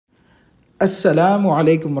Assalamu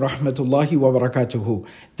alaikum wa rahmatullahi wa barakatuhu.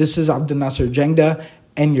 This is Abdul Nasser Jangda,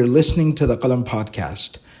 and you're listening to the Qalam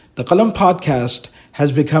Podcast. The Qalam Podcast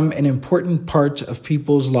has become an important part of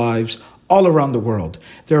people's lives all around the world.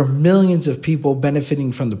 There are millions of people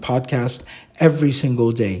benefiting from the podcast every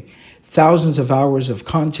single day. Thousands of hours of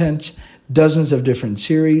content, dozens of different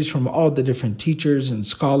series from all the different teachers and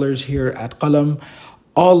scholars here at Qalam.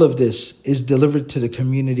 All of this is delivered to the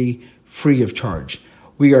community free of charge.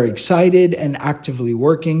 We are excited and actively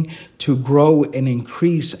working to grow and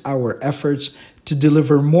increase our efforts to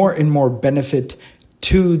deliver more and more benefit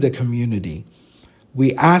to the community.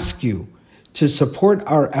 We ask you to support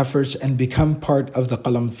our efforts and become part of the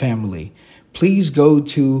Qalam family. Please go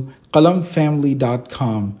to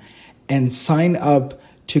qalamfamily.com and sign up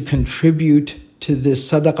to contribute to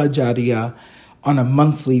this sadaqah jariyah on a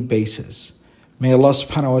monthly basis. May Allah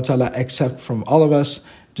subhanahu wa ta'ala accept from all of us.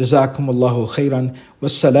 Jazakumullahu khairan.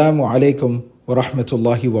 Wassalamu alaikum wa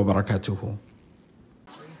rahmatullahi wa barakatuhu.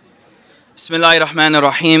 Bismillahir Rahmanir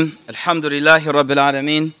Rahim. Alhamdulillahi Rabbil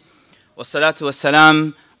Alameen. Wassalatu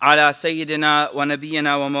wassalam ala Sayyidina wa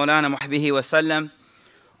Nabiyyina wa Maulana Muhbihi wa sallam.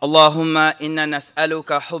 Allahumma inna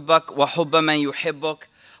nas'aluka hubbak wa hubba man yuhibbuk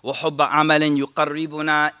wa hubba amalin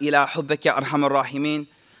yuqarribuna ila hubbak ya arhamar rahimin.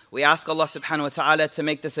 We ask Allah subhanahu wa ta'ala to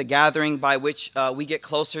make this a gathering by which we get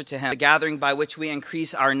closer to Him, a gathering by which we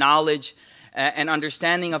increase our knowledge and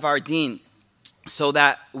understanding of our deen, so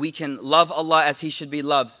that we can love Allah as He should be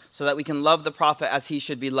loved, so that we can love the Prophet as he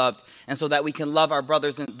should be loved, and so that we can love our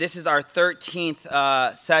brothers. And this is our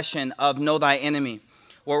 13th session of Know Thy Enemy,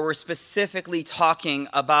 where we're specifically talking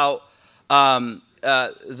about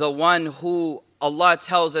the one who Allah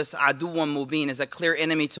tells us aduwwan mubin is a clear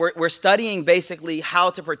enemy. We're studying basically how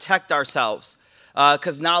to protect ourselves,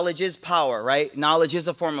 because knowledge is power, right? Knowledge is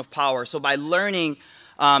a form of power. So by learning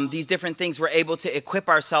these different things, we're able to equip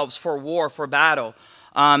ourselves for war, for battle.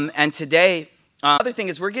 And today, other thing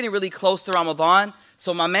is we're getting really close to Ramadan,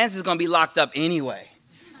 so my man's is going to be locked up anyway,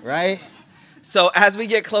 right? So as we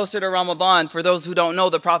get closer to Ramadan, for those who don't know,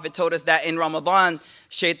 the Prophet told us that in Ramadan,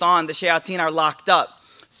 the shayateen are locked up.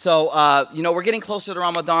 So, we're getting closer to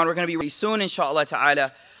Ramadan. We're going to be really soon, inshallah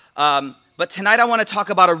ta'ala. But tonight I want to talk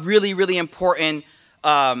about a really, really important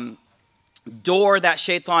door that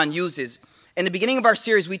shaitan uses. In the beginning of our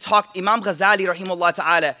series, we talked, Imam Ghazali, rahimahullah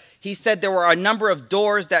ta'ala, he said there were a number of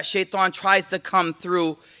doors that shaitan tries to come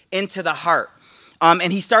through into the heart.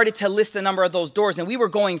 And he started to list a number of those doors, and we were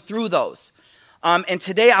going through those. And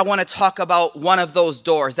today I want to talk about one of those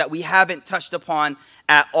doors that we haven't touched upon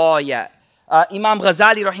at all yet. Imam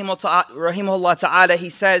Ghazali rahimahullah ta'ala, he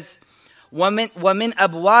says, وَمِنْ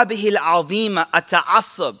أَبْوَابِهِ الْعَظِيمَ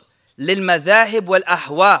التَّعَصُّبُ لِلْمَذَاهِبِ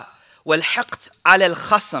وَالْأَهْوَاءِ وَالْحِقْدِ عَلَى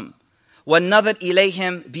الْخَصْمِ وَالنَّظَرِ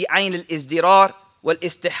إِلَيْهِمْ بِعَيْنِ الْإِزْدِرَارِ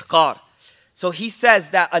وَالْإِسْتِحْقَارِ. So he says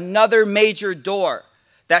that another major door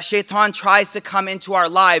that shaitan tries to come into our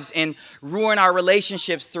lives and ruin our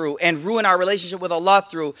relationships through, and ruin our relationship with Allah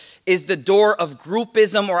through, is the door of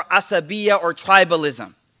groupism or asabiyya or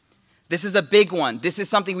tribalism. This is a big one. This is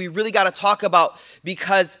something we really got to talk about,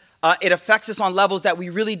 because it affects us on levels that we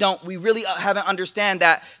really haven't understand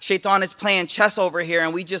that shaitan is playing chess over here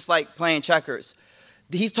and we just like playing checkers.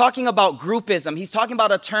 He's talking about groupism. He's talking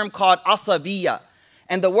about a term called asabiyya.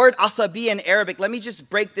 And the word asabiyya in Arabic, let me just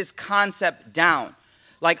break this concept down.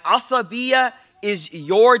 Like asabiyya is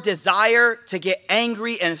your desire to get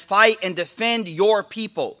angry and fight and defend your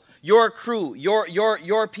people, your crew,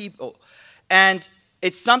 your people. And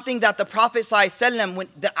it's something that the Prophet ﷺ, when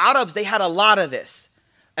the Arabs, they had a lot of this.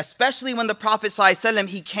 Especially when the Prophet ﷺ,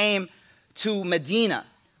 he came to Medina.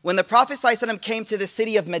 When the Prophet ﷺ came to the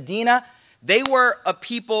city of Medina, they were a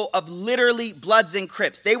people of literally Bloods and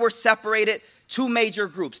Crips. They were separated, two major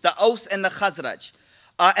groups, the Aus and the Khazraj.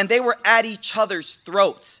 And they were at each other's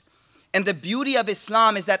throats. And the beauty of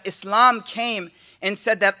Islam is that Islam came and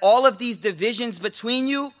said that all of these divisions between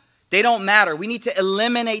you, they don't matter. We need to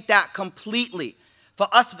eliminate that completely. For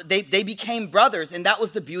us, they became brothers, and that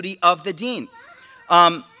was the beauty of the deen.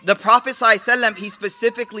 The Prophet ﷺ, he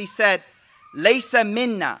specifically said, "Laysa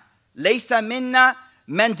minna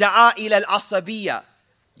man da'a ila al-asabiyya."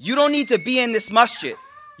 You don't need to be in this masjid.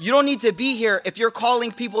 You don't need to be here if you're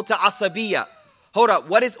calling people to asabiyya. Hold up,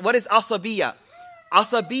 what is asabiyya?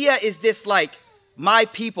 Asabiyya is this like, my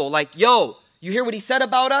people, like, yo, you hear what he said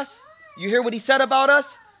about us? You hear what he said about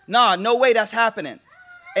us? Nah, no way that's happening.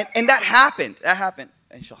 And that happened. That happened.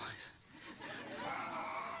 Inshallah.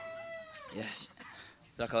 Yes.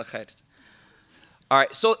 All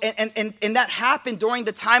right. So and that happened during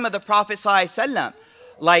the time of the Prophet ﷺ.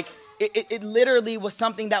 Like it literally was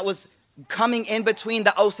something that was coming in between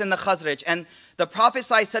the Aus and the Khazraj. And the Prophet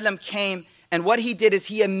ﷺ came And what he did is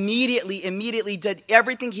he immediately did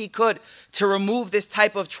everything he could to remove this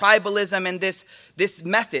type of tribalism and this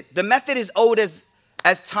method. The method is owed as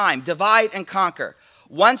time, divide and conquer.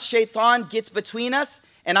 Once shaitan gets between us,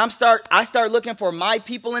 and I start looking for my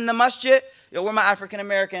people in the masjid. Yo, where my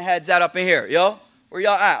African-American heads at up in here? Yo, where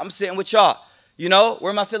y'all at? I'm sitting with y'all. You know,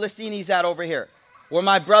 where my Philistines at over here? Where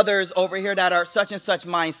my brothers over here that are such and such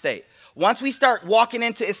mind state? Once we start walking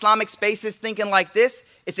into Islamic spaces thinking like this,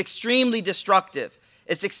 it's extremely destructive.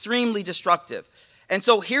 It's extremely destructive. And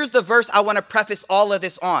so here's the verse I want to preface all of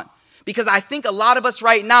this on. Because I think a lot of us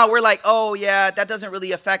right now, we're like, oh yeah, that doesn't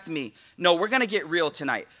really affect me. No, we're going to get real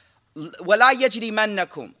tonight. وَلَا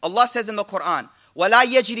يَجْرِمَنَّكُمْ Allah says in the Quran, وَلَا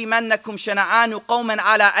يَجْرِمَنَّكُمْ شَنَآنُ قَوْمًا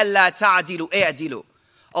عَلَىٰ أَلَّا تَعْدِلُوا اعْدِلُوا.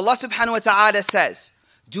 Allah subhanahu wa ta'ala says,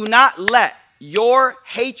 do not let your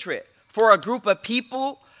hatred for a group of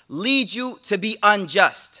people lead you to be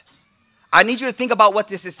unjust. I need you to think about what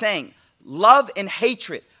this is saying. Love and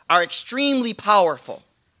hatred are extremely powerful.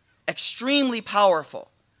 Extremely powerful.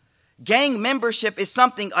 Gang membership is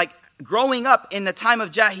something like growing up in the time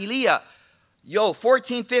of Jahiliyyah.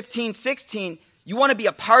 14, 15, 16, you want to be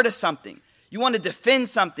a part of something. You want to defend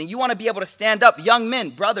something. You want to be able to stand up. Young men,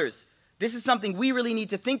 brothers, this is something we really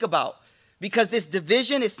need to think about. Because this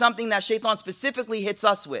division is something that Shaitan specifically hits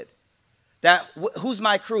us with. That who's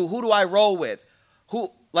my crew? Who do I roll with?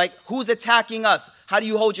 Who's attacking us? How do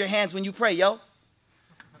you hold your hands when you pray, yo?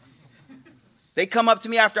 They come up to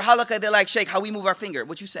me after halaqah, they're like, Sheikh, how we move our finger?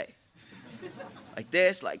 What you say? Like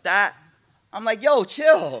this, like that. I'm like, yo,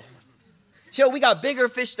 chill. Chill, we got bigger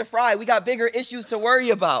fish to fry. We got bigger issues to worry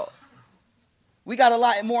about. We got a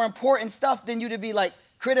lot more important stuff than you to be like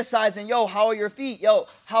criticizing, yo, how are your feet? Yo,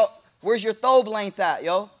 where's your thobe length at,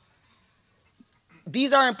 yo?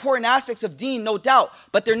 These are important aspects of deen, no doubt,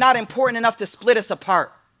 but they're not important enough to split us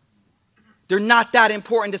apart. They're not that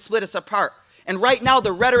important to split us apart. And right now,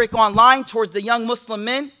 the rhetoric online towards the young Muslim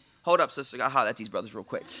men, hold up, sister, I gotta holler at these brothers real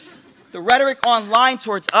quick. The rhetoric online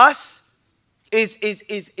towards us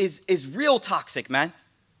is real toxic, man.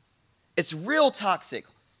 It's real toxic.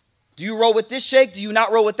 Do you roll with this sheikh? Do you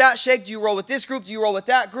not roll with that sheikh? Do you roll with this group? Do you roll with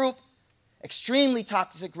that group? Extremely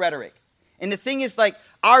toxic rhetoric. And the thing is, like,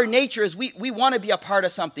 our nature is we want to be a part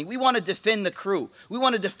of something. We want to defend the crew. We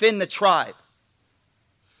want to defend the tribe.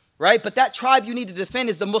 Right? But that tribe you need to defend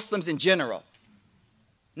is the Muslims in general.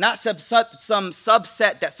 Not some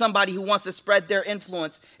subset that somebody who wants to spread their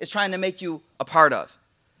influence is trying to make you a part of.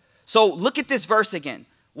 So look at this verse again.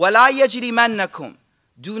 وَلَا يَجْرِمَنَّكُمْ.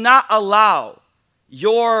 Do not allow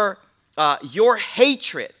your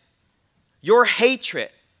hatred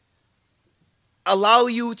allow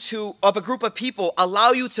you to, of a group of people,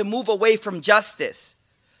 allow you to move away from justice.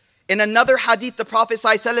 In another hadith, the Prophet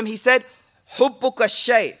ﷺ, he said, حُبُّكَ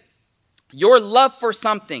الشَّيْء. Your love for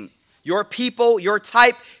something, your people, your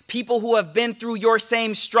type, people who have been through your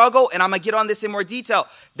same struggle, and I'm going to get on this in more detail,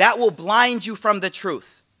 that will blind you from the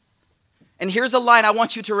truth. And here's a line I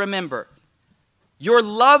want you to remember. Your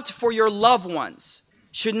love for your loved ones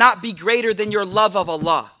should not be greater than your love of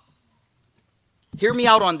Allah. Hear me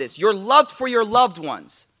out on this. Your love for your loved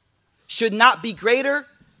ones should not be greater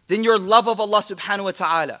than your love of Allah subhanahu wa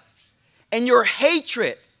ta'ala. And your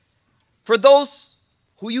hatred for those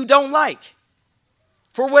who you don't like,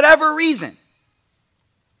 for whatever reason.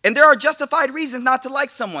 And there are justified reasons not to like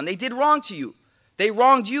someone. They did wrong to you. They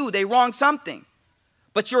wronged you. They wronged something.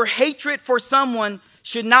 But your hatred for someone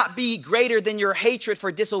should not be greater than your hatred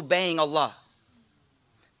for disobeying Allah.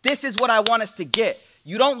 This is what I want us to get.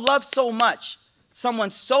 You don't love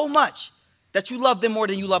someone so much that you love them more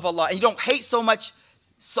than you love Allah. And you don't hate so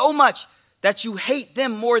much that you hate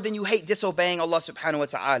them more than you hate disobeying Allah subhanahu wa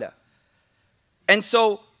ta'ala. And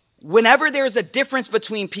so whenever there's a difference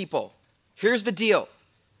between people, here's the deal.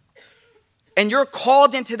 And you're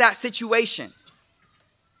called into that situation,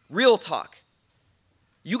 real talk.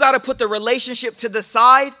 You got to put the relationship to the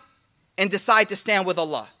side and decide to stand with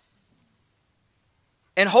Allah.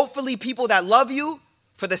 And hopefully people that love you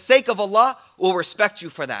for the sake of Allah will respect you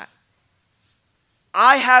for that.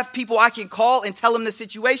 I have people I can call and tell them the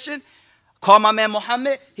situation. Call my man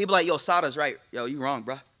Muhammad. He'll be like, yo, Sada's right. Yo, you wrong,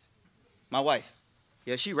 bro. My wife.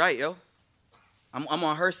 Yeah, she right, yo. I'm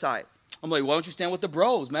on her side. I'm like, why don't you stand with the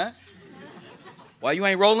bros, man? Why you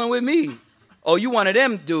ain't rolling with me? Oh, you one of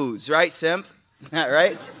them dudes, right, simp?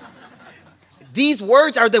 Right? These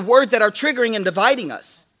words are the words that are triggering and dividing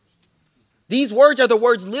us. These words are the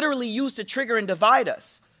words literally used to trigger and divide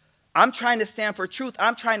us. I'm trying to stand for truth.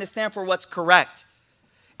 I'm trying to stand for what's correct.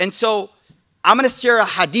 And so I'm going to share a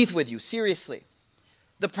hadith with you, seriously.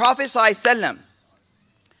 The Prophet ﷺ,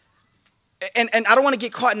 and I don't want to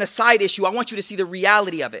get caught in the side issue. I want you to see the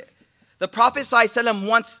reality of it. The Prophet ﷺ,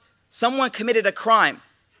 once someone committed a crime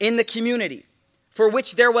in the community for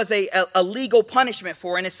which there was a legal punishment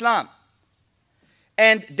for in Islam.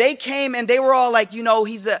 And they came and they were all like, you know,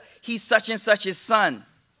 he's such and such his son.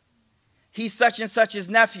 He's such and such his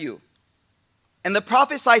nephew. And the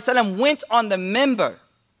Prophet ﷺ went on the minbar.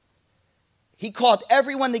 He called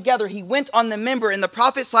everyone together. He went on the minbar, and the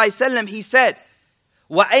Prophet ﷺ, he said,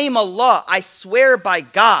 وَأَيْمَ اللَّهِ, I swear by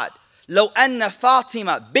God, لَوْ أَنَّ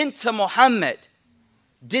فَاطِمَةَ بِنْتَ مُحَمَّدٍ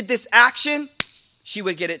did this action, she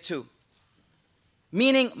would get it too.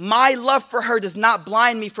 Meaning, my love for her does not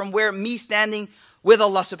blind me from where me standing with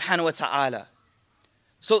Allah subhanahu wa ta'ala.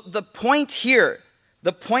 So the point here,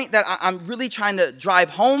 the point that I'm really trying to drive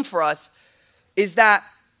home for us is that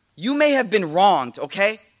you may have been wronged,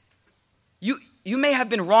 okay? You may have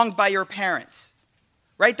been wronged by your parents,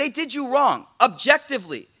 right? They did you wrong,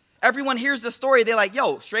 objectively. Everyone hears the story, they're like,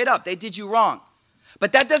 yo, straight up, they did you wrong.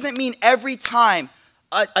 But that doesn't mean every time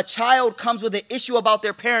a child comes with an issue about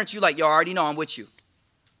their parents, you're like, yo, I already know I'm with you.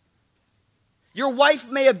 Your wife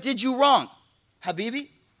may have did you wrong, Habibi.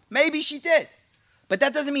 Maybe she did. But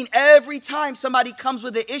that doesn't mean every time somebody comes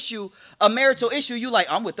with an issue, a marital issue, you like,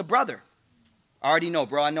 I'm with the brother. I already know,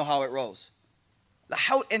 bro. I know how it rolls.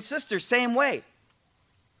 And sisters, same way.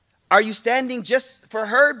 Are you standing just for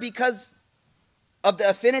her because of the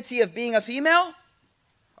affinity of being a female?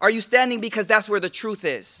 Are you standing because that's where the truth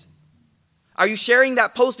is? Are you sharing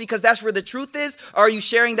that post because that's where the truth is? Or are you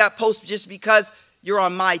sharing that post just because you're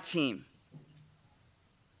on my team?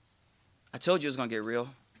 I told you it was going to get real.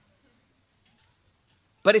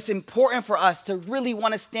 But it's important for us to really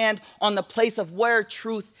want to stand on the place of where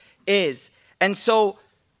truth is. And so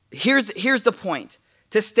here's the point.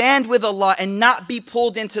 To stand with Allah and not be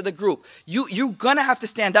pulled into the group. You're going to have to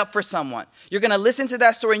stand up for someone. You're going to listen to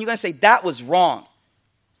that story and you're going to say, that was wrong.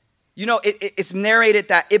 You know, it's narrated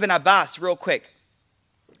that Ibn Abbas, real quick.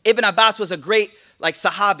 Ibn Abbas was a great,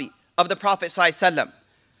 Sahabi of the Prophet ﷺ.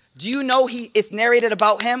 Do you know it's narrated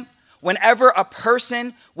about him? Whenever a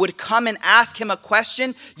person would come and ask him a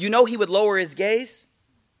question, you know he would lower his gaze?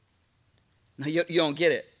 No, you don't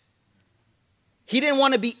get it. He didn't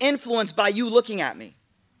want to be influenced by you looking at me.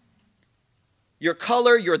 Your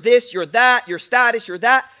color, you're this, you're that, your status, you're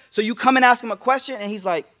that. So you come and ask him a question and he's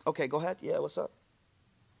like, okay, go ahead. Yeah, what's up?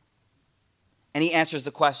 And he answers the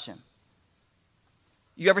question.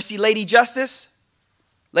 You ever see Lady Justice?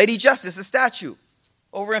 Lady Justice, the statue,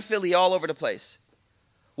 over in Philly, all over the place.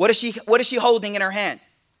 What is she holding in her hand?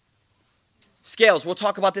 Scales. We'll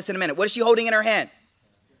talk about this in a minute. What is she holding in her hand?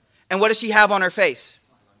 And what does she have on her face?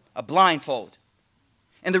 A blindfold.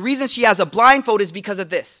 And the reason she has a blindfold is because of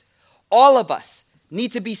this. All of us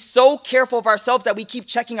need to be so careful of ourselves that we keep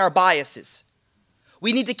checking our biases.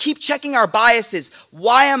 We need to keep checking our biases.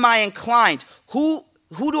 Why am I inclined? Who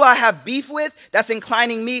do I have beef with that's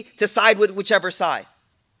inclining me to side with whichever side?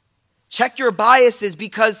 Check your biases,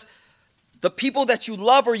 because the people that you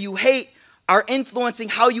love or you hate are influencing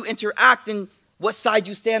how you interact and what side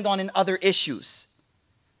you stand on in other issues.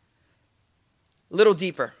 A little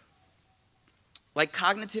deeper. Like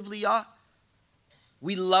cognitively, y'all,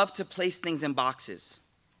 we love to place things in boxes.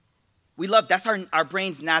 That's our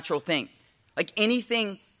brain's natural thing. Like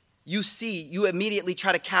anything you see, you immediately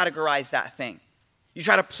try to categorize that thing. You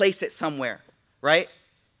try to place it somewhere, right?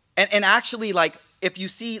 And actually, if you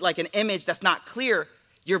see an image that's not clear,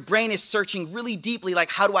 your brain is searching really deeply,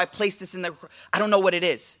 how do I place this in I don't know what it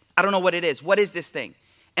is. I don't know what it is. What is this thing?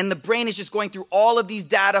 And the brain is just going through all of these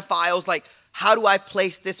data files, how do I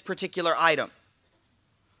place this particular item?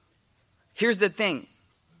 Here's the thing.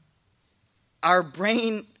 Our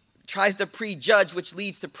brain tries to prejudge, which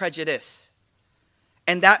leads to prejudice.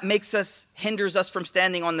 And that hinders us from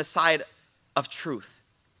standing on the side of truth.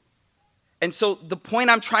 And so the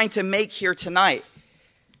point I'm trying to make here tonight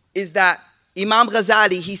is that Imam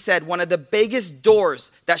Ghazali, he said, one of the biggest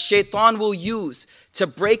doors that Shaitan will use to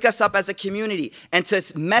break us up as a community and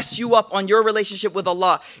to mess you up on your relationship with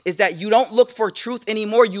Allah is that you don't look for truth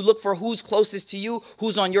anymore. You look for who's closest to you,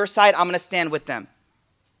 who's on your side. I'm going to stand with them.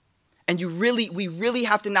 And we really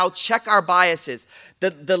have to now check our biases.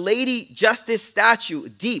 The Lady Justice statue,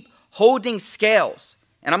 deep, holding scales.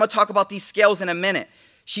 And I'm going to talk about these scales in a minute.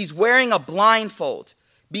 She's wearing a blindfold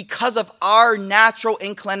because of our natural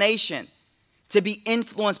inclination to be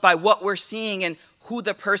influenced by what we're seeing and who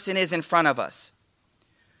the person is in front of us.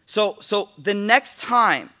 So the next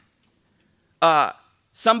time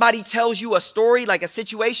somebody tells you a story, like a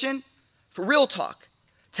situation, for real talk,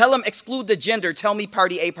 tell them exclude the gender, tell me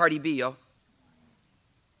party A, party B, yo.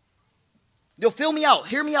 Feel me out,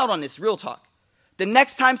 hear me out on this, real talk. The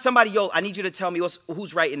next time somebody, I need you to tell me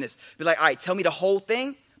who's right in this. Be like, all right, tell me the whole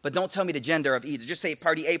thing, But don't tell me the gender of either. Just say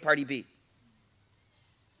party A, party B.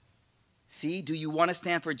 See, do you want to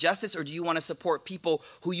stand for justice, or do you want to support people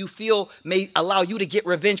who you feel may allow you to get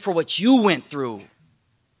revenge for what you went through?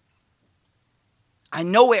 I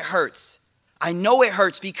know it hurts. I know it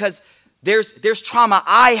hurts because there's trauma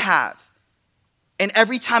I have. And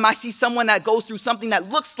every time I see someone that goes through something that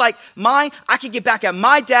looks like mine, I can get back at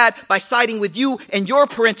my dad by siding with you and your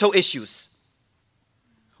parental issues.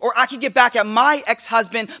 Or I can get back at my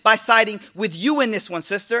ex-husband by siding with you in this one,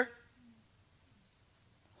 sister.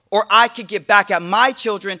 Or I could get back at my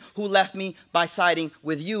children who left me by siding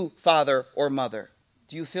with you, father or mother.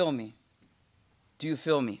 Do you feel me? Do you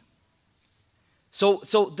feel me? So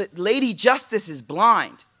the Lady Justice is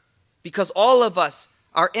blind because all of us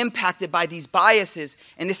are impacted by these biases,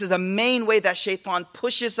 and this is a main way that Shaitan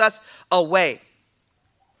pushes us away.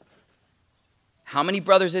 How many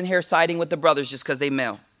brothers in here siding with the brothers just because they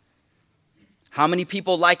male? How many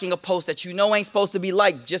people liking a post that you know ain't supposed to be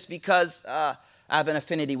liked just because I have an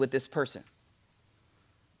affinity with this person?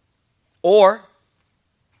 Or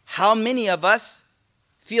how many of us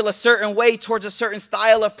feel a certain way towards a certain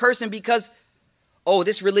style of person because, oh,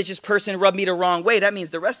 this religious person rubbed me the wrong way. That means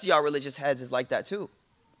the rest of y'all religious heads is like that too.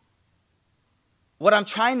 What I'm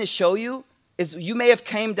trying to show you is you may have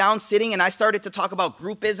came down sitting and I started to talk about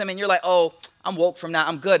groupism and you're like, oh, I'm woke from that,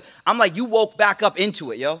 I'm good. I'm like, you woke back up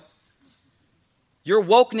into it, yo. Your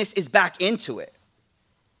wokeness is back into it.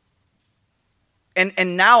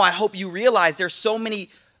 And now I hope you realize there's so many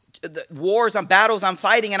wars and battles I'm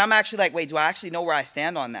fighting, and I'm actually like, wait, do I actually know where I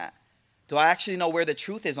stand on that? Do I actually know where the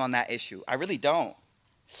truth is on that issue? I really don't.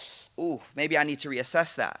 Ooh, maybe I need to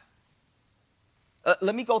reassess that.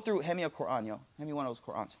 Let me go through, hand me a Quran, yo. Hand me one of those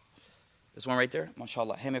Qurans. This one right there,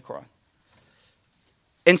 mashallah, hand me a Quran.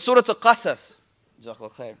 In Surah Al-Qasas,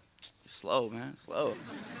 slow, man, slow.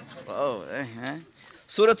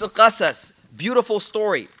 Surah Al-Qasas, beautiful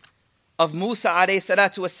story of Musa alayhi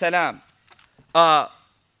salatu wassalam.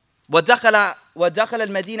 ودخل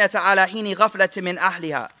المدينة على حين غفلة من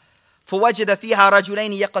أهلها فوجد فيها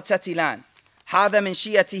رجلين يقتتلان هذا من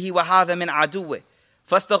شيعته وهذا من عدوه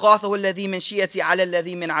فاستغاثه الذي من شيعته على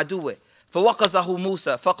الذي من عدوه فوقظه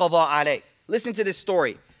موسى فقضى عليه. Listen to this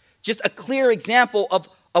story. Just a clear example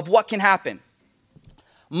of what can happen.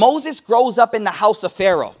 Moses grows up in the house of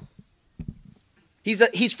Pharaoh.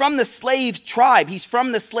 He's from the slave tribe. He's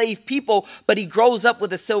from the slave people, but he grows up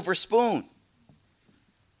with a silver spoon.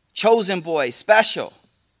 Chosen boy, special.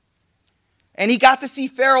 And he got to see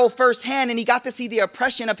Pharaoh firsthand, and he got to see the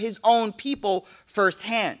oppression of his own people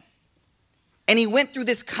firsthand. And he went through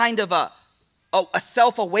this kind of a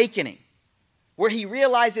self-awakening where he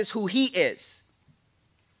realizes who he is.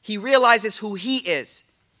 He realizes who he is.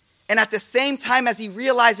 And at the same time as he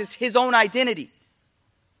realizes his own identity,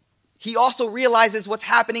 he also realizes what's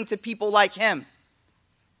happening to people like him.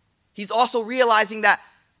 He's also realizing that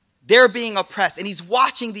they're being oppressed, and he's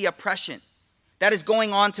watching the oppression that is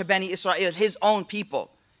going on to Bani Israel, his own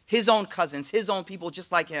people, his own cousins, his own people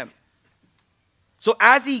just like him. So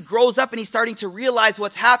as he grows up and he's starting to realize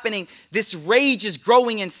what's happening, this rage is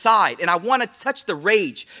growing inside. And I want to touch the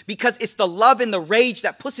rage because it's the love and the rage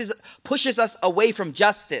that pushes us away from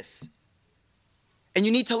justice. And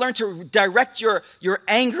you need to learn to direct your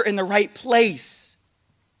anger in the right place.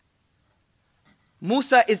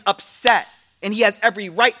 Musa is upset, and he has every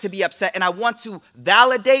right to be upset. And I want to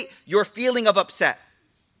validate your feeling of upset.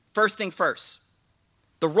 First thing first.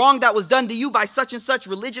 The wrong that was done to you by such and such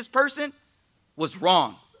religious person was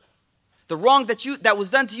wrong. The wrong that was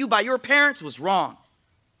done to you by your parents was wrong.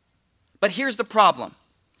 But here's the problem.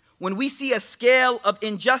 When we see a scale of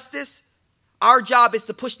injustice, our job is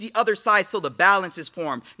to push the other side so the balance is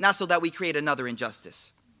formed, not so that we create another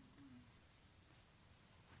injustice.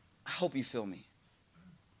 I hope you feel me.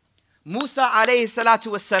 Musa alayhi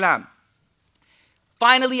salatu wassalam.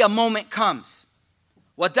 Finally a moment comes.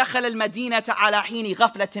 وَدَخَلَ الْمَدِينَةَ عَلَى حِينِ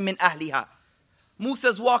غَفْلَةٍ مِّنْ أَهْلِهَا.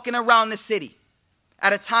 Musa's walking around the city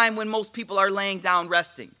at a time when most people are laying down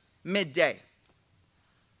resting, midday.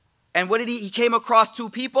 And what did he came across two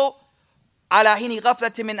people. على حين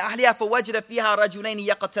غفلة من أهلها فوجد فيها رجلين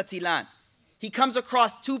يقتتلان. He comes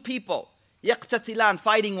across two people, يقتتلان,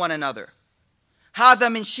 fighting one another. هذا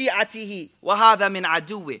من شيعته وهذا من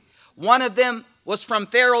عدوه. One of them was from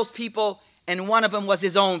Pharaoh's people, and one of them was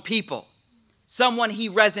his own people. Someone he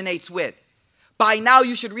resonates with. By now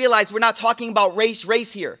you should realize we're not talking about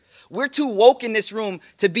race here. We're too woke in this room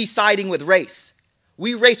to be siding with race.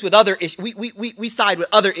 We race with other issues. We side with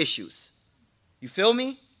other issues. You feel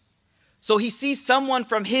me? So he sees someone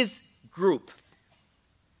from his group.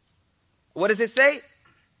 What does it say?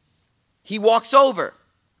 He walks over.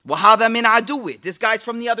 وَهَذَا مِنْ عَدُوِّهِ. This guy's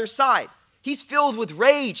from the other side. He's filled with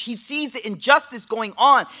rage. He sees the injustice going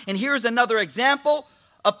on. And here's another example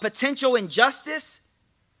of potential injustice.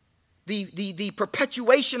 The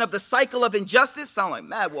perpetuation of the cycle of injustice. Sound like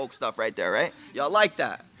mad woke stuff right there, right? Y'all like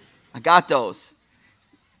that? I got those.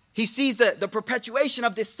 He sees the perpetuation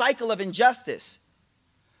of this cycle of injustice.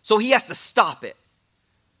 So he has to stop it.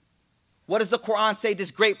 What does the Quran say this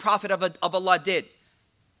great prophet of Allah did?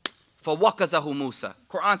 فَوَقَزَهُ Musa.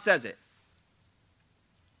 Quran says it.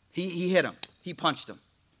 He hit him. He punched him.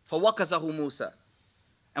 فَوَقَزَهُ Musa.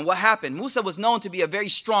 And what happened? Musa was known to be a very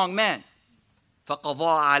strong man. فَقَضَى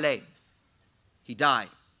عَلَيْهِ. He died.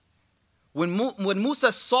 When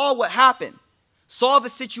Musa saw what happened, saw the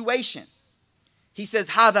situation, he says,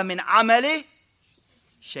 هَذَا مِنْ عَمَلِ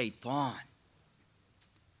شَيْطَانِ.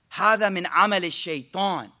 هَذَا مِنْ عَمَلِ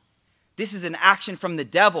الشَّيْطَانِ. This is an action from the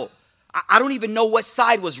devil. I don't even know what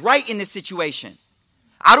side was right in this situation.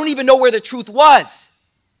 I don't even know where the truth was.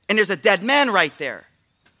 And there's a dead man right there.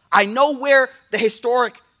 I know where the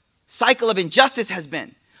historic cycle of injustice has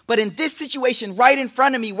been. But in this situation right in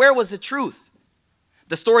front of me, where was the truth?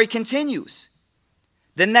 The story continues.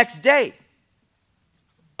 The next day,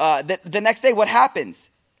 what happens?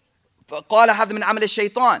 قَالَ هَذَا مِنْ عَمَلِ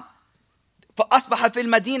الشَّيْطَانِ فَأَصْبَحَ فِي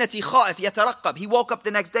الْمَدِينَةِ خَائِفٍ يَتَرَقَّبْ. He woke up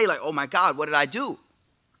the next day like, oh my God, what did I do?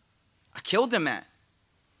 I killed a man.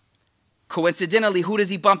 Coincidentally, who does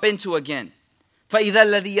he bump into again? فَإِذَا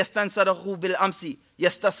الَّذِي يَسْتَنْصَرَهُ بِالْأَمْسِ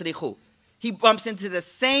يَسْتَصْرِخُ. He bumps into the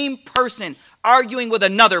same person arguing with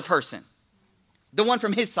another person. The one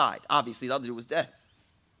from his side. Obviously, the other dude was dead.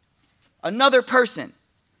 Another person.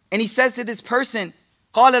 And he says to this person,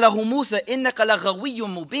 قَالَ لَهُ مُوسَى إِنَّكَ لَغَوِيٌّ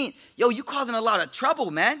مُبِينٌ. Yo, you causing a lot of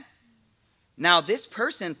trouble, man. Now, this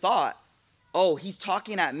person thought, oh, he's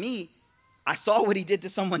talking at me. I saw what he did to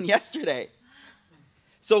someone yesterday.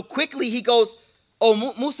 So quickly he goes,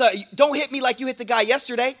 oh, Musa, don't hit me like you hit the guy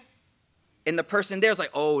yesterday. And the person there's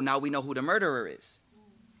like, oh, now we know who the murderer is.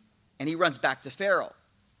 And he runs back to Pharaoh.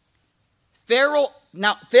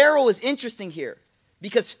 Pharaoh is interesting here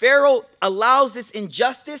because Pharaoh allows this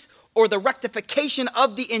injustice or the rectification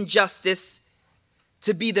of the injustice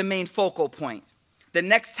to be the main focal point. The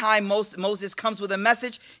next time Moses comes with a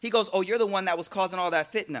message, he goes, oh, you're the one that was causing all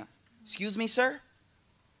that fitna. Excuse me, sir?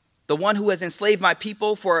 The one who has enslaved my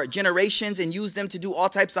people for generations and used them to do all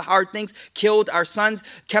types of hard things, killed our sons,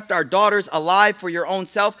 kept our daughters alive for your own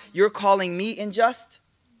self. You're calling me unjust?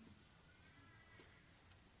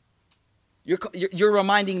 You're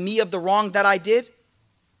reminding me of the wrong that I did?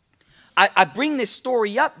 I bring this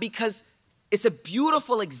story up because it's a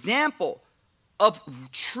beautiful example of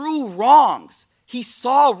true wrongs. He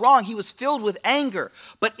saw wrong. He was filled with anger.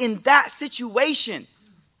 But in that situation,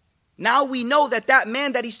 now we know that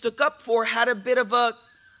man that he stuck up for had a bit of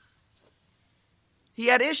he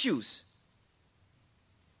had issues.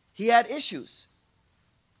 He had issues.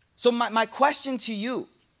 So my question to you,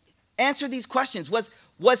 answer these questions.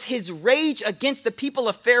 Was his rage against the people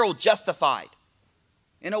of Pharaoh justified?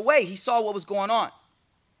 In a way, he saw what was going on.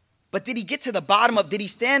 But did he get to the bottom of, did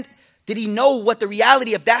he know what the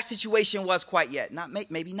reality of that situation was quite yet?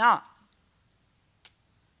 Maybe not.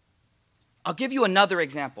 I'll give you another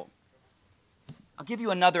example.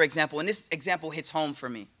 And this example hits home for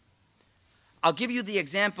me. I'll give you the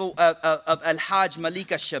example of Al-Hajj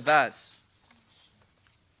Malika Shabazz.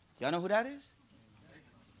 Y'all know who that is?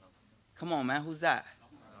 Come on, man. Who's that?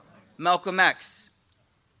 Malcolm X.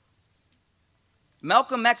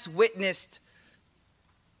 Malcolm X witnessed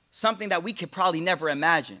something that we could probably never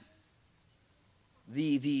imagine.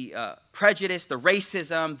 The prejudice, the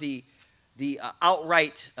racism, the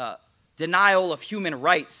outright denial of human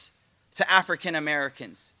rights to African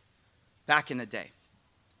Americans back in the day.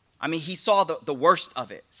 I mean, he saw the worst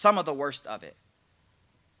of it, some of the worst of it.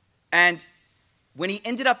 And when he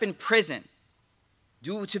ended up in prison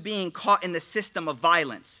due to being caught in the system of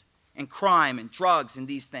violence and crime and drugs and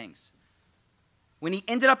these things, when he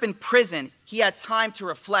ended up in prison, he had time to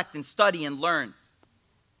reflect and study and learn.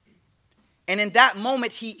 And in that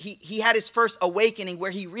moment, he had his first awakening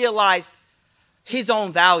where he realized his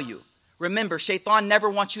own value. Remember, Shaitan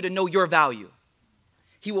never wants you to know your value.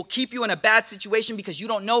 He will keep you in a bad situation because you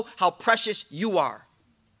don't know how precious you are.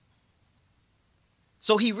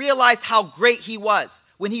 So he realized how great he was.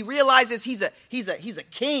 When he realizes he's a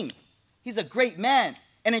king, he's a great man,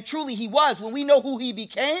 and then truly he was. When we know who he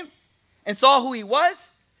became and saw who he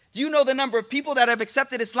was, do you know the number of people that have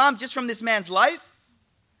accepted Islam just from this man's life?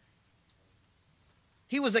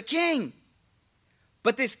 He was a king.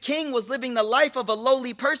 But this king was living the life of a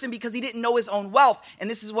lowly person because he didn't know his own wealth. And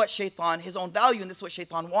this is what Shaitan, his own value, and this is what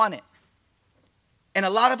Shaitan wanted. And a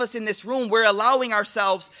lot of us in this room, we're allowing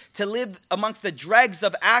ourselves to live amongst the dregs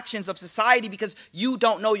of actions of society because you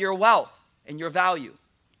don't know your wealth and your value.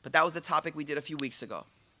 But that was the topic we did a few weeks ago.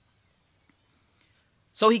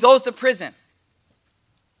 So he goes to prison.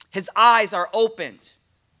 His eyes are opened.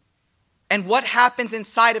 And what happens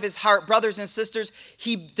inside of his heart, brothers and sisters?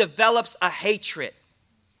 He develops a hatred.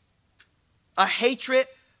 A hatred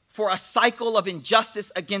for a cycle of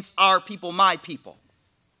injustice against our people, my people.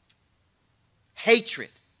 Hatred.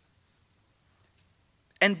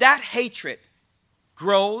 And that hatred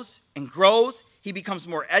grows and grows. He becomes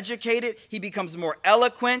more educated. He becomes more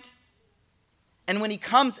eloquent. And when he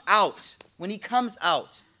comes out,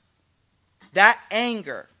 that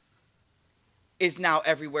anger is now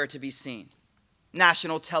everywhere to be seen.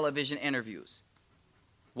 National television interviews.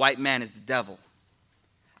 White man is the devil.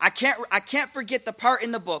 I can't forget the part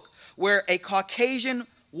in the book where a Caucasian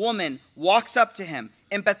woman walks up to him,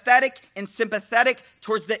 empathetic and sympathetic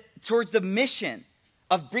towards the mission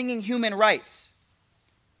of bringing human rights.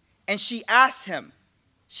 And she asks him,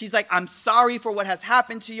 she's like, I'm sorry for what has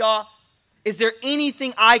happened to y'all. Is there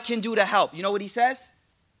anything I can do to help? You know what he says?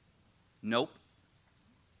 Nope.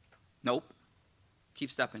 Keep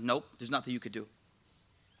stepping. Nope, there's nothing you could do.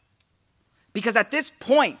 Because at this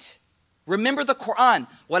point, remember the Quran.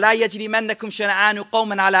 وَلَا يَجْرِمَنَّكُمْ شَنَآنُ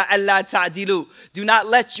قَوْمًا عَلَىٰ أَلَّا تَعْدِلُوا. Do not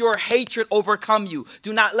let your hatred overcome you.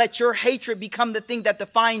 Do not let your hatred become the thing that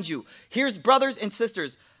defines you. Here's, brothers and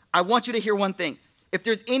sisters, I want you to hear one thing. If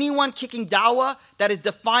there's anyone kicking dawah that is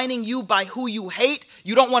defining you by who you hate,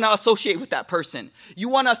 you don't want to associate with that person. You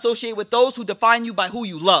want to associate with those who define you by who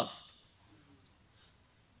you love.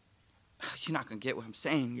 You're not going to get what I'm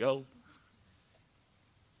saying, yo.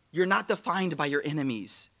 You're not defined by your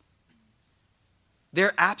enemies.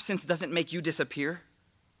 Their absence doesn't make you disappear.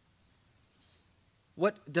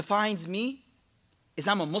 What defines me is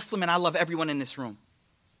I'm a Muslim and I love everyone in this room.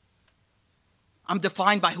 I'm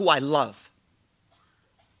defined by who I love.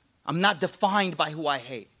 I'm not defined by who I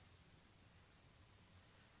hate.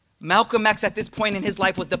 Malcolm X at this point in his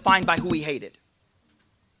life was defined by who he hated.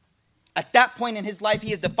 At that point in his life,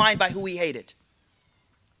 he is defined by who he hated.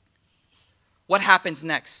 What happens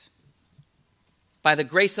next? By the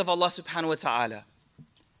grace of Allah subhanahu wa ta'ala,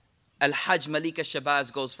 Al-Hajj Malika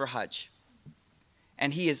Shabazz goes for Hajj.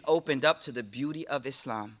 And he is opened up to the beauty of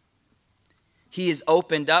Islam. He is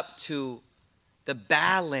opened up to the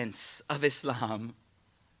balance of Islam.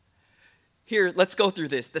 Here, let's go through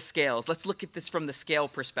this, the scales. Let's look at this from the scale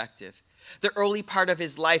perspective. The early part of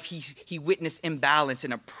his life, he witnessed imbalance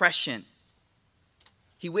and oppression.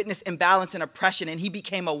 He witnessed imbalance and oppression, and he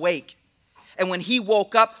became awake. And when he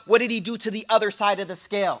woke up, what did he do to the other side of the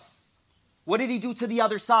scale? What did he do to the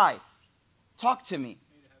other side? Talk to me.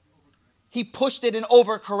 He pushed it and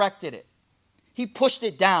overcorrected it. He pushed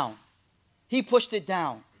it down. He pushed it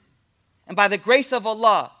down. And by the grace of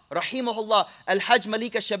Allah, rahimahullah, Al-Hajj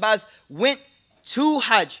Malika Shabazz went to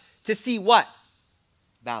Hajj to see what?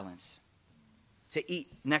 Balance. To eat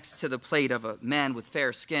next to the plate of a man with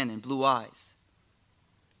fair skin and blue eyes.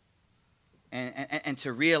 And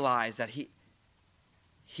to realize that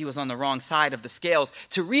he was on the wrong side of the scales.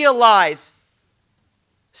 To realize,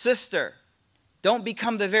 sister, don't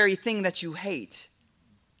become the very thing that you hate.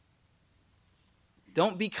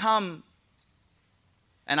 Don't become,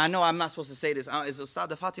 and I know I'm not supposed to say this. Is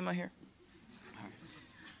Ustad Fatima here?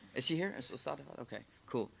 Is she here? Is Ustad Fatima? Okay,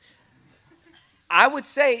 cool. I would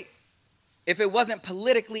say, if it wasn't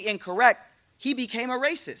politically incorrect, he became a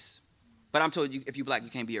racist. But I'm told you, if you're black, you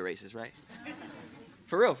can't be a racist, right?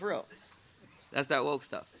 For real. That's that woke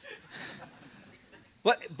stuff.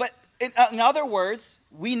 But in other words,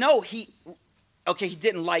 we know he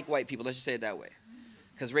didn't like white people. Let's just say it that way.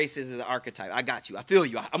 Because racism is an archetype. I got you. I feel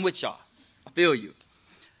you. I'm with y'all. I feel you.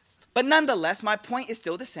 But nonetheless, my point is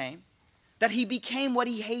still the same. That he became what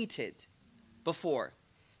he hated before.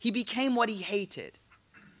 He became what he hated.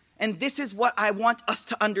 And this is what I want us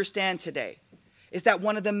to understand today. Is that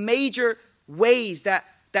one of the major ways that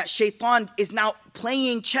Shaitan is now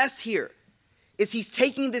playing chess here is he's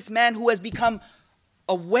taking this man who has become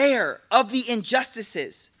aware of the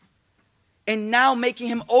injustices and now making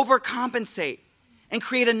him overcompensate and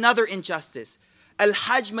create another injustice.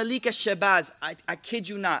 Al-Hajj Malika Shabazz, I kid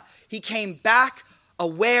you not, he came back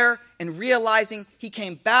aware and realizing he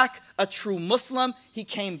came back a true Muslim. He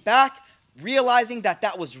came back realizing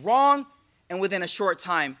that was wrong, and within a short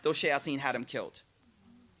time, those shayateen had him killed.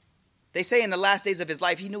 They say in the last days of his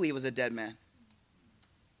life, he knew he was a dead man.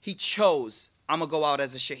 He chose, I'm going to go out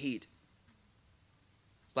as a shaheed.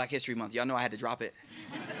 Black History Month. Y'all know I had to drop it.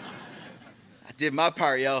 I did my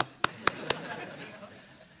part, yo.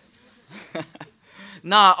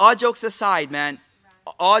 Nah, all jokes aside, man.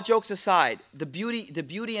 all jokes aside, the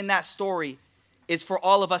beauty in that story is for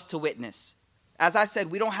all of us to witness. As I said,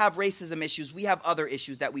 we don't have racism issues. We have other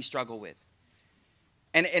issues that we struggle with.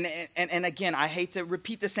 And again, I hate to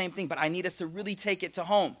repeat the same thing, but I need us to really take it to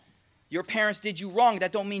home. Your parents did you wrong.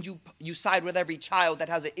 That don't mean you side with every child that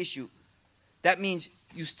has an issue. That means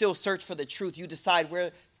you still search for the truth. You decide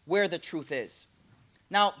where the truth is.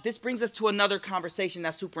 Now, this brings us to another conversation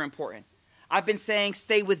that's super important. I've been saying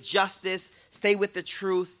stay with justice, stay with the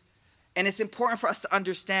truth. And it's important for us to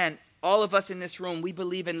understand, all of us in this room, we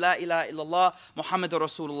believe in La ilaha illallah, Muhammadur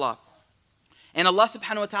Rasulullah. And Allah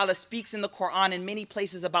subhanahu wa ta'ala speaks in the Quran in many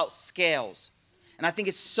places about scales. And I think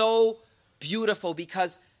it's so beautiful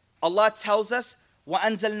because Allah tells us,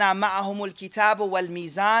 وَأَنزَلْنَا مَعَهُمُ الْكِتَابَ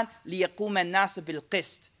وَالْمِيزَانَ لِيَقُومَ النَّاسُ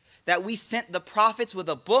بِالْقِسْطِ. That we sent the prophets with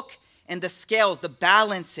a book and the scales, the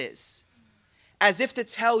balances. As if to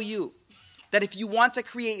tell you that if you want to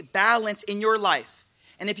create balance in your life,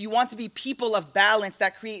 and if you want to be people of balance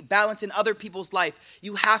that create balance in other people's life,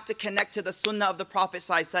 you have to connect to the sunnah of the Prophet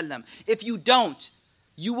ﷺ. If you don't,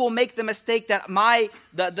 you will make the mistake that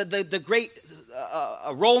the great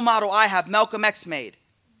role model I have, Malcolm X, made.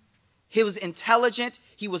 He was intelligent,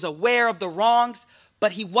 he was aware of the wrongs,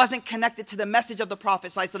 but he wasn't connected to the message of the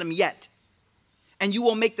Prophet ﷺ yet. And you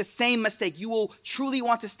will make the same mistake. You will truly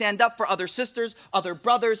want to stand up for other sisters, other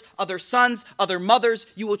brothers, other sons, other mothers.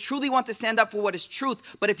 You will truly want to stand up for what is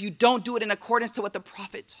truth. But if you don't do it in accordance to what the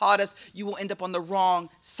Prophet taught us, you will end up on the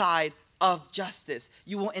wrong side of justice.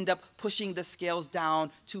 You will end up pushing the scales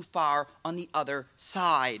down too far on the other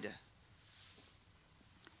side.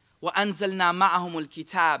 وَأَنزَلْنَا مَعَهُمُ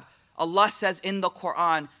الْكِتَابِ. Allah says in the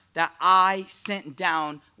Quran that I sent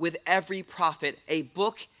down with every prophet a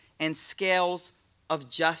book and scales of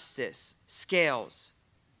justice. Scales.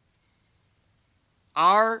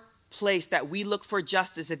 Our place that we look for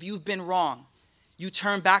justice, if you've been wrong, you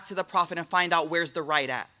turn back to the Prophet and find out where's the right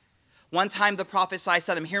at. One time the Prophet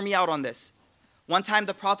ﷺ, hear me out on this. One time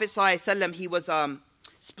the Prophet ﷺ, he was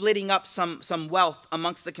splitting up some wealth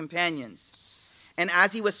amongst the companions. And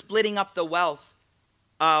as he was splitting up the wealth,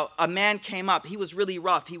 a man came up. He was really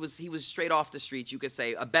rough. He was straight off the streets, you could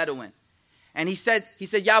say, a Bedouin. And he said,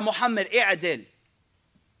 Ya Muhammad, i'adil.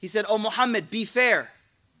 He said, oh Muhammad, be fair.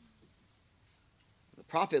 The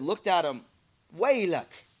Prophet looked at him, waylak,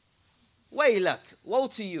 woe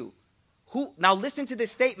to you. Now listen to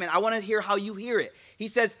this statement. I want to hear how you hear it. He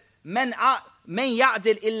says, men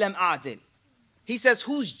ya'dil illam a'dil. He says,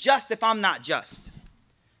 who's just if I'm not just?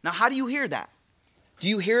 Now how do you hear that? Do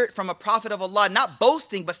you hear it from a prophet of Allah, not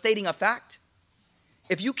boasting, but stating a fact?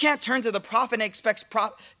 If you can't turn to the Prophet and expect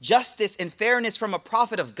justice and fairness from a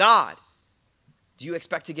prophet of God, do you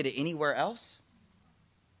expect to get it anywhere else?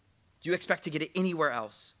 Do you expect to get it anywhere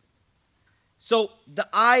else? So the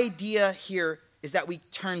idea here is that we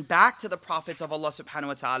turn back to the prophets of Allah subhanahu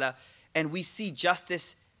wa ta'ala and we see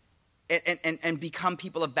justice and become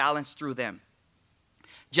people of balance through them.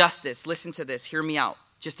 Justice, listen to this, hear me out,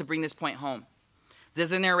 just to bring this point home.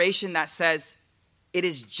 There's a narration that says, it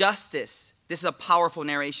is justice. This is a powerful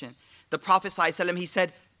narration. The Prophet ﷺ, he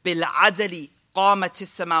said, بِالْعَدَلِ قَامَتِ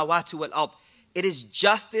السَّمَاوَاتُ وَالْأَرْضِ. It is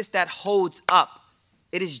justice that holds up.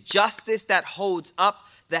 It is justice that holds up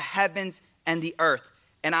the heavens and the earth.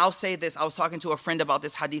 And I'll say this, I was talking to a friend about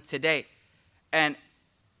this hadith today. And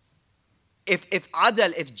if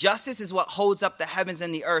adal, if justice is what holds up the heavens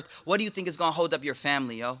and the earth, what do you think is going to hold up your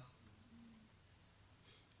family, yo?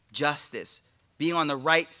 Justice. Being on the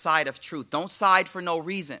right side of truth. Don't side for no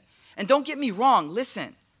reason. And don't get me wrong,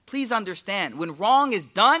 listen, please understand, when wrong is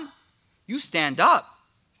done, you stand up.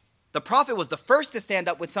 The Prophet was the first to stand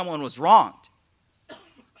up when someone was wronged.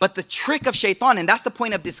 But the trick of shaitan, and that's the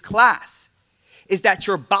point of this class, is that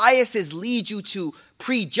your biases lead you to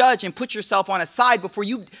prejudge and put yourself on a side before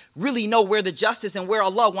you really know where the justice and where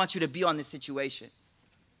Allah wants you to be on this situation.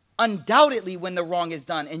 Undoubtedly, when the wrong is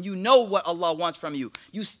done and you know what Allah wants from you,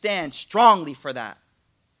 you stand strongly for that.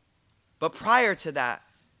 But prior to that,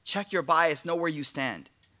 check your bias, know where you stand.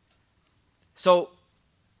 So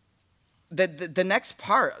the next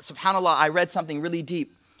part, subhanAllah, I read something really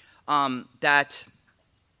deep that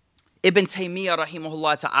Ibn Taymiyyah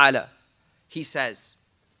rahimahullah ta'ala, he says,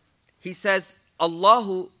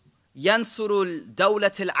 Allahu yansurul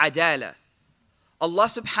dawlatil adala. Allah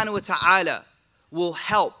subhanahu wa ta'ala will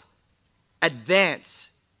help advance,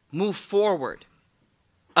 move forward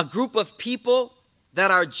a group of people that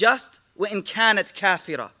are just وَإِنْ كَانَتْ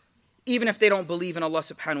كَافِرَةً, even if they don't believe in Allah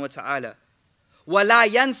subhanahu wa ta'ala. وَلَا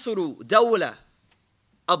يَنْصُرُ دَوْلَةً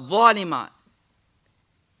الظَّالِمَةً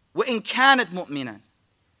وَإِنْ كَانَتْ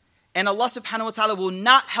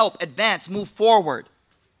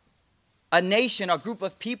a nation, a group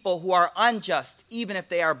of people who are unjust, even if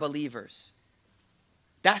they are believers.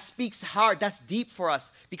 That speaks hard, that's deep for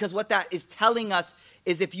us, because what that is telling us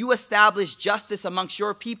is if you establish justice amongst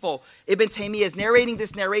your people, Ibn Taymiyyah is narrating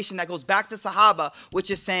this narration that goes back to Sahaba,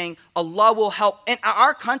 which is saying Allah will help. In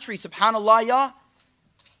our country, subhanAllah, y'all,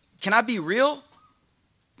 can I be real?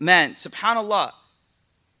 Man, subhanAllah,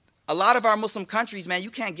 a lot of our Muslim countries, man,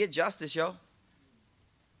 you can't get justice, yo.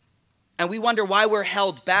 And we wonder why we're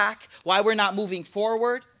held back, why we're not moving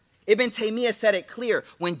forward. Ibn Taymiyyah said it clear.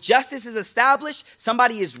 When justice is established,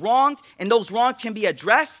 somebody is wronged, and those wrongs can be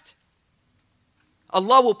addressed,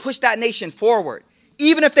 Allah will push that nation forward,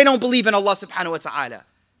 even if they don't believe in Allah subhanahu wa ta'ala.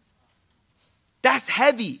 That's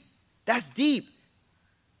heavy. That's deep.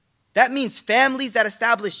 That means families that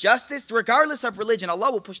establish justice, regardless of religion,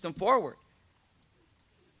 Allah will push them forward.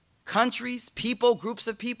 Countries, people, groups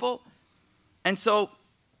of people. And so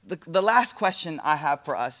the last question I have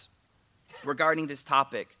for us regarding this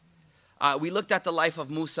topic, we looked at the life of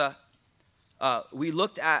Musa. We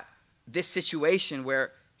looked at this situation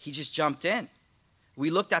where he just jumped in. We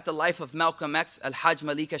looked at the life of Malcolm X, Al-Hajj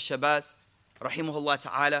Malik al-Shabazz, rahimahullah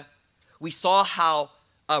ta'ala. We saw how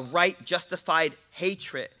a right justified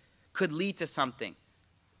hatred could lead to something.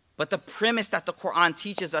 But the premise that the Quran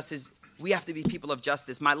teaches us is we have to be people of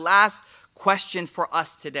justice. My last question for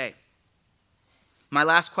us today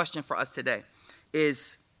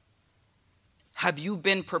is, have you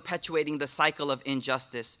been perpetuating the cycle of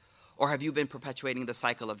injustice, or have you been perpetuating the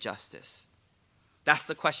cycle of justice? That's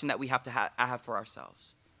the question that we have to have for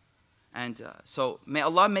ourselves. And so may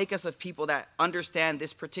Allah make us of people that understand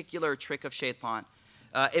this particular trick of shaitan.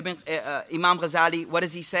 Imam Ghazali, what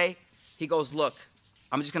does he say? He goes, look,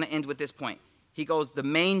 I'm just going to end with this point. He goes, the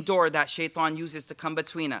main door that shaitan uses to come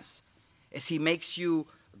between us is he makes you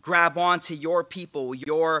grab onto your people,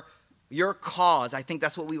 your cause. I think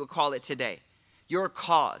that's what we would call it today. Your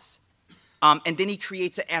cause. And then he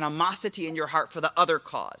creates an animosity in your heart for the other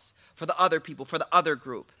cause, for the other people, for the other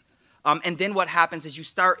group. And then what happens is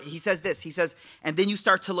he says, and then you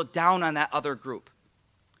start to look down on that other group.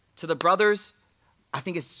 To the brothers, I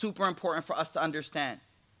think it's super important for us to understand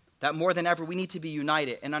that more than ever, we need to be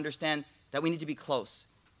united and understand that we need to be close.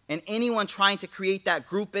 And anyone trying to create that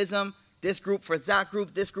groupism, this group for that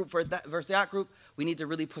group, this group for that versus that group, we need to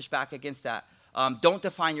really push back against that. Don't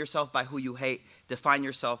define yourself by who you hate. Define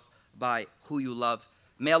yourself by who you love.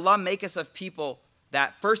 May Allah make us of people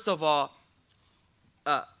that, first of all,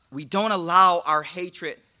 we don't allow our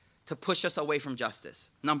hatred to push us away from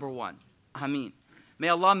justice. Number one. Ameen. May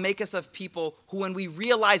Allah make us of people who, when we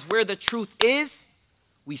realize where the truth is,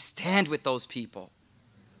 we stand with those people.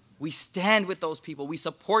 We stand with those people. We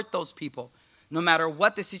support those people. No matter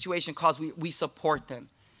what the situation calls, we support them.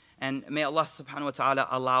 And may Allah subhanahu wa ta'ala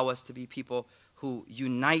allow us to be people who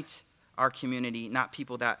unite our community, not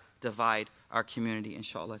people that divide our community,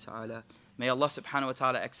 inshallah ta'ala. May Allah subhanahu wa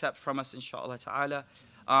ta'ala accept from us, inshallah ta'ala.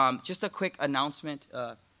 Just a quick announcement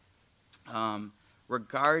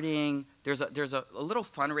regarding, there's a little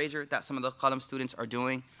fundraiser that some of the Qalam students are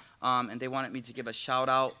doing, and they wanted me to give a shout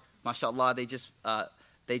out. MashaAllah,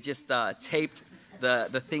 they just taped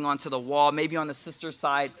the thing onto the wall. Maybe on the sister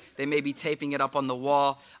side, they may be taping it up on the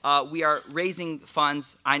wall. We are raising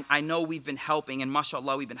funds. I know we've been helping, and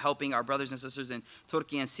mashallah, we've been helping our brothers and sisters in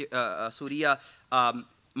Turkey and Syria.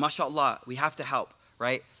 Mashallah, we have to help,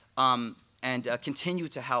 right? And continue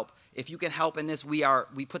to help. If you can help in this,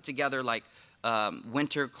 we put together like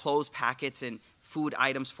winter clothes packets and food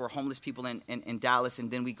items for homeless people in Dallas,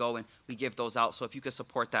 and then we go and we give those out. So if you could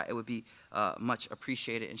support that, it would be much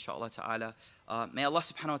appreciated, inshallah ta'ala. May Allah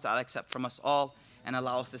subhanahu wa ta'ala accept from us all and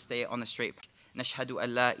allow us to stay on the straight path. نشهد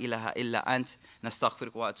أن لا إله إلا أنت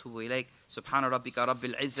نستغفرك وأتوب إليك سبحان ربك رب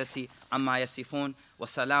العزة عما يصفون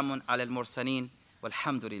وسلام على المرسلين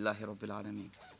والحمد لله رب العالمين.